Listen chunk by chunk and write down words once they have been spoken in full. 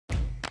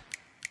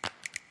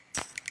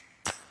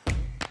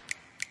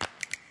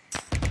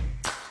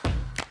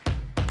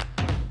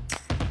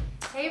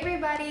Hey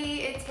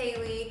everybody, it's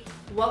Haley.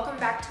 Welcome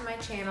back to my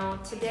channel.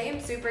 Today I'm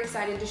super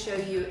excited to show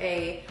you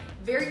a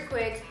very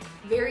quick,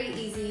 very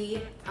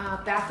easy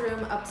bathroom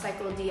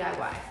upcycle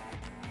DIY.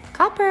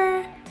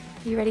 Copper,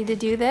 you ready to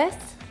do this?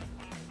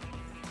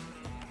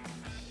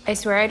 I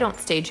swear I don't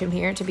stage him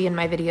here to be in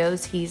my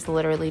videos. He's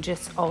literally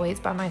just always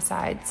by my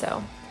side,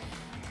 so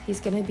he's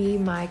gonna be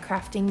my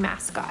crafting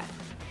mascot.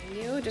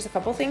 Just a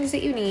couple things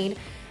that you need.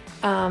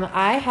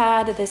 I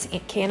had this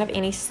can of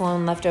Annie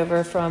Sloan left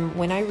over from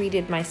when I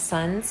redid my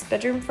son's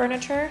bedroom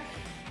furniture.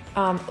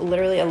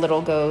 Literally a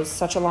little goes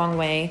such a long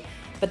way,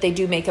 but they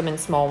do make them in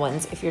small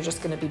ones if you're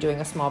just going to be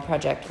doing a small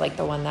project like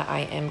the one that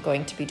I am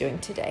going to be doing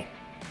today.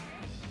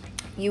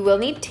 You will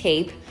need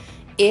tape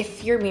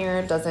if your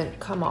mirror doesn't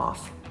come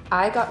off.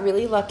 I got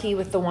really lucky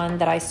with the one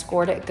that I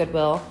scored at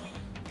Goodwill,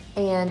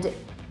 and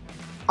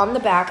on the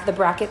back, the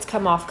brackets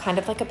come off kind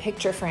of like a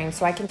picture frame,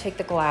 so I can take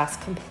the glass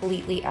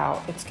completely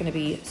out. It's gonna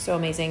be so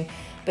amazing,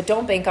 but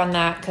don't bank on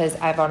that because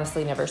I've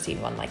honestly never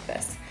seen one like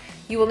this.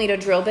 You will need a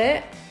drill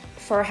bit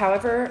for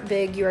however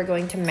big you are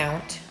going to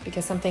mount,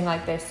 because something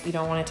like this, you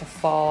don't want it to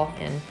fall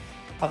and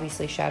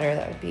obviously shatter.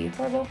 That would be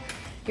horrible.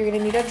 You're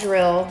gonna need a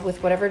drill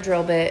with whatever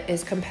drill bit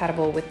is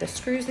compatible with the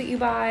screws that you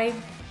buy.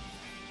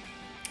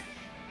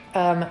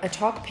 A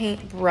chalk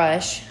paint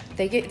brush.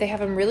 They have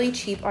them really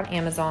cheap on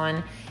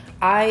Amazon.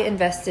 I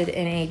invested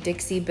in a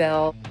Dixie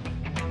Belle.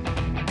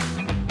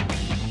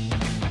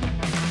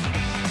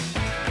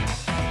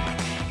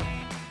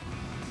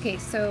 Okay,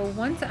 so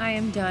once I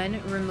am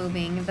done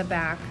removing the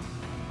back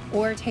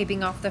or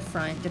taping off the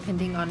front,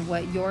 depending on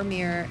what your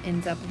mirror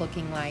ends up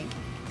looking like,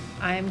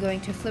 I am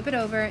going to flip it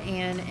over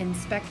and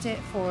inspect it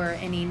for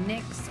any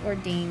nicks or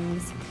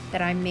dings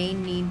that I may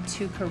need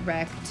to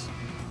correct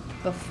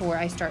before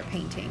I start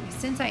painting.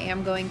 Since I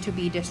am going to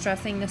be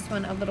distressing this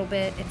one a little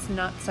bit, it's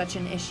not such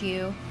an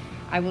issue.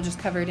 I will just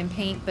cover it in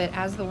paint, but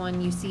as the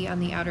one you see on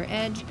the outer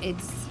edge,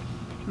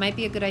 might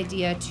be a good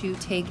idea to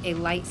take a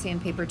light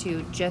sandpaper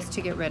too, just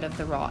to get rid of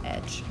the raw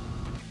edge.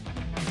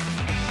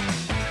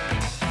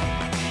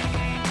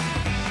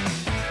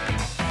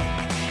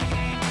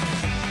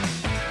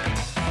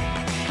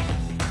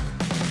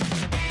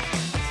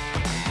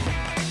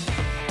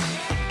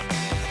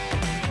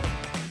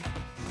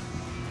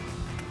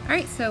 All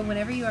right, so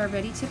whenever you are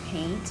ready to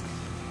paint,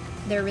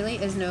 there really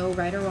is no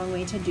right or wrong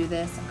way to do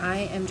this. I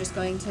am just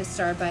going to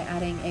start by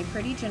adding a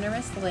pretty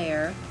generous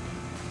layer,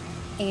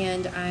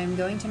 and I'm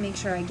going to make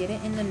sure I get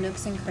it in the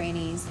nooks and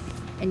crannies,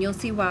 and you'll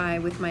see why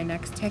with my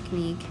next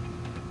technique.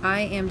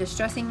 I am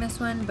distressing this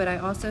one, but I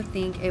also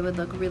think it would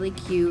look really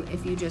cute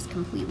if you just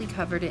completely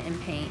covered it in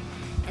paint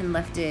and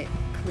left it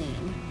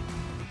clean.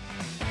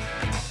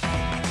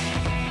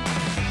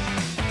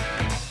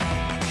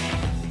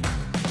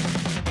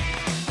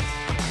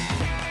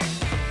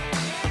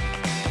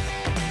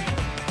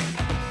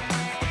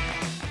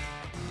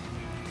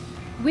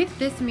 With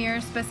this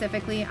mirror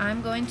specifically,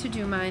 I'm going to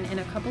do mine in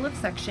a couple of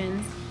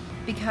sections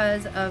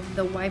because of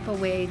the wipe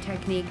away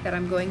technique that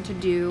I'm going to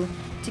do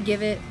to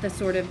give it the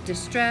sort of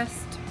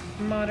distressed,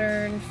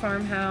 modern,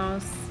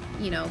 farmhouse,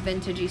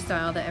 vintagey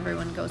style that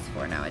everyone goes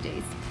for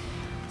nowadays.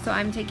 So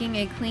I'm taking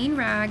a clean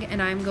rag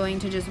and I'm going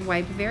to just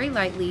wipe very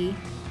lightly.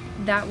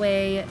 That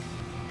way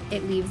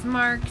it leaves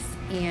marks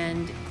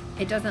and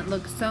it doesn't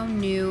look so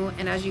new,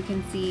 and as you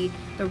can see,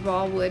 the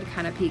raw wood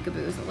kind of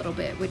peekaboos a little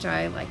bit, which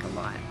I like a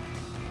lot.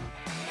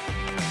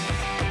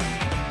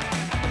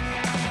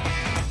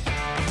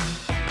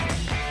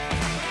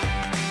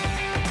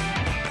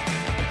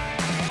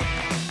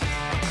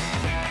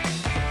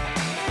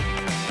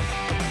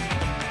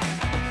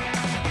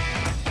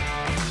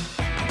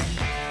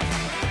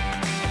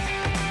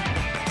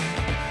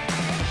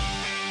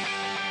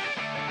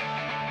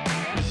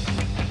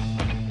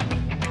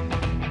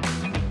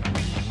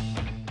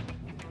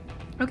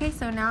 Okay,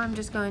 so now I'm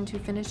just going to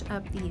finish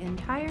up the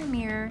entire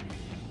mirror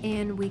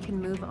and we can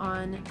move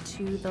on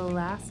to the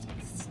last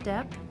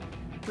step,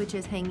 which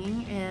is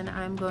hanging, and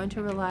I'm going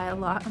to rely a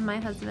lot on my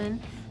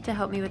husband to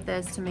help me with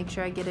this to make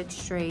sure I get it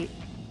straight.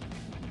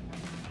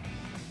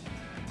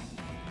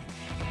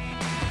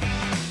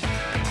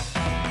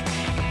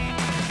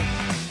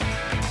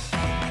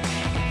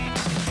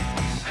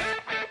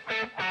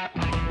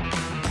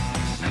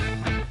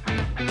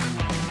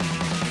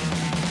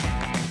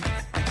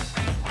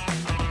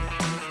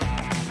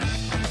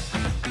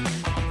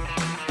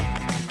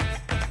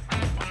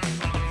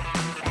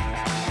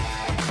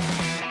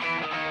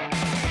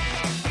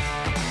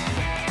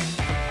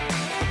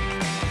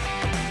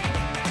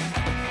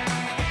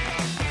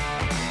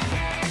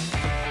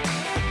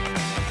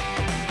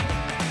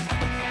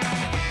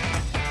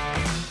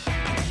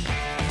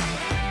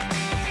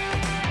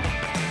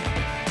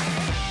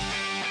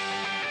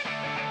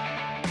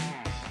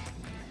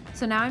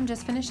 So now I'm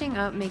just finishing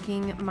up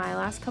making my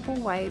last couple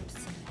wipes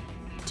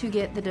to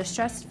get the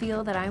distressed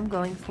feel that I'm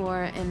going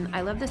for, and I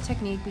love this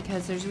technique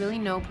because there's really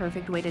no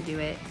perfect way to do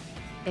it.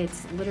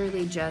 It's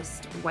literally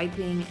just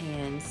wiping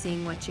and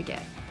seeing what you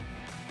get.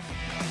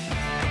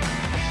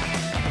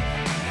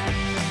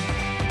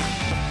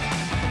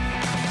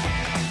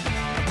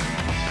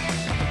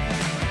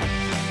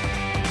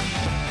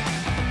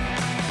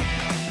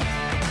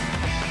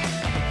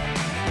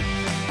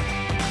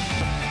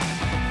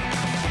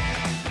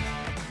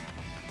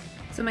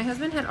 So my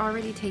husband had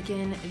already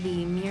taken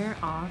the mirror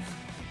off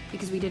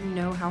because we didn't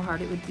know how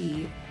hard it would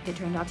be. It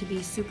turned out to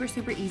be super,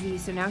 super easy.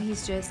 So now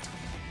he's just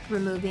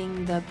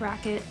removing the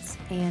brackets,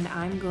 and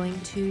I'm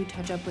going to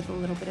touch up with a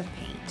little bit of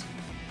paint.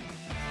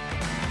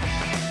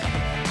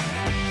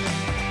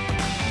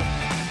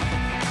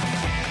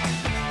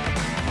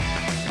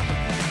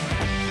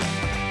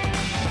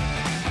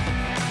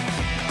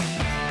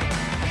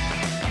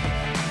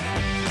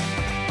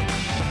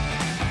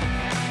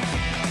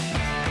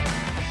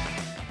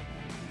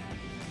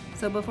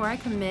 So before I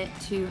commit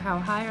to how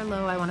high or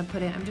low I want to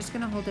put it, I'm just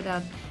going to hold it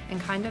up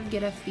and kind of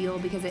get a feel,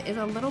 because it is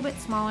a little bit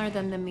smaller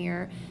than the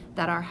mirror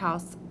that our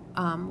house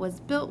was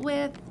built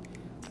with.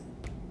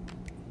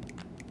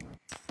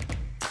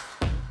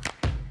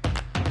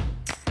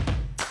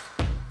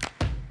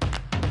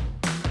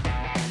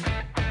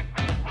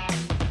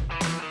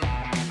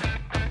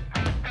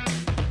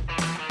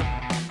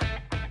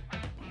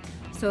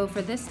 So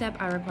for this step,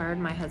 I required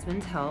my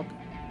husband's help.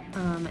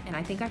 And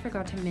I think I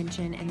forgot to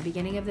mention in the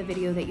beginning of the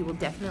video that you will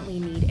definitely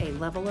need a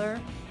leveler.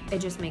 It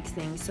just makes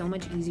things so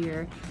much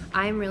easier.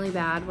 I'm really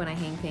bad when I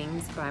hang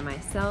things by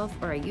myself,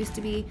 or I used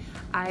to be.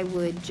 I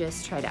would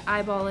just try to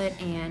eyeball it,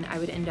 and I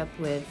would end up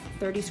with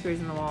 30 screws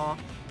in the wall,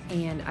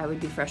 and I would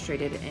be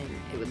frustrated and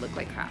it would look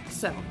like crap.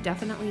 So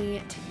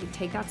definitely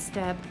take that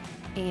step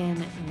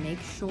and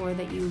make sure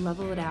that you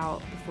level it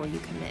out before you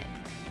commit.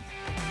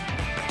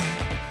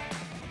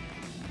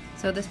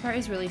 So this part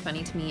is really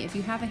funny to me. If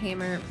you have a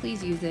hammer,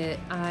 please use it.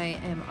 I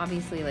am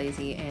obviously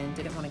lazy and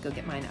didn't want to go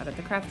get mine out of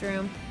the craft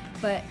room,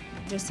 but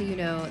just so you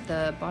know,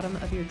 the bottom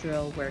of your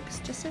drill works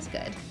just as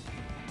good.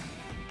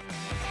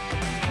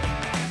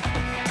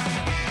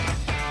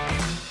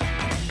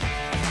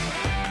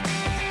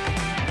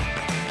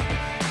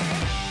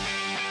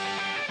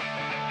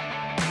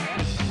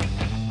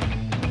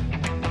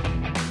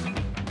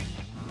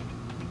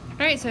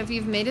 Alright, so if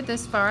you've made it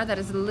this far, that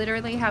is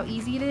literally how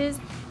easy it is.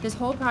 This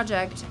whole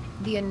project,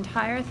 the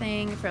entire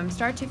thing from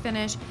start to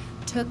finish,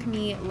 took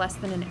me less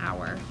than an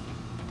hour.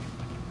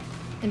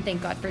 And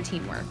thank God for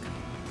teamwork.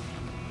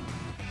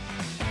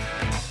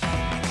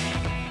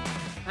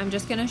 I'm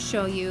just gonna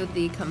show you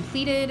the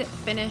completed,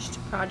 finished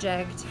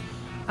project.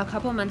 A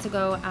couple months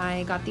ago,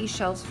 I got these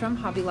shelves from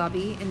Hobby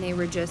Lobby, and they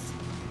were just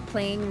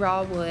plain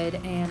raw wood,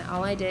 and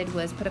all I did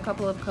was put a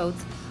couple of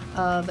coats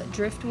of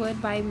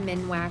driftwood by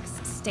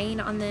Minwax stain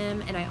on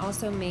them, and I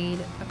also made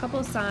a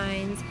couple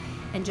signs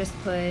and just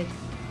put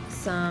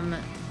some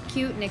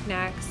cute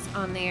knickknacks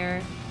on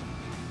there.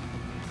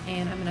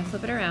 And I'm gonna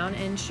flip it around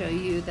and show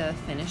you the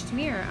finished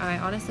mirror. I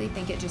honestly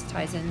think it just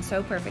ties in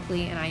so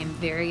perfectly, and I am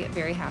very,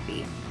 very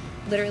happy.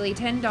 Literally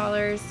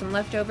 $10, some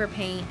leftover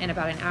paint, and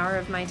about an hour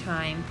of my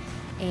time,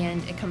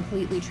 and it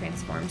completely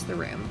transforms the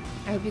room.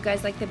 I hope you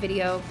guys like the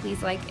video.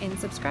 Please like and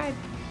subscribe.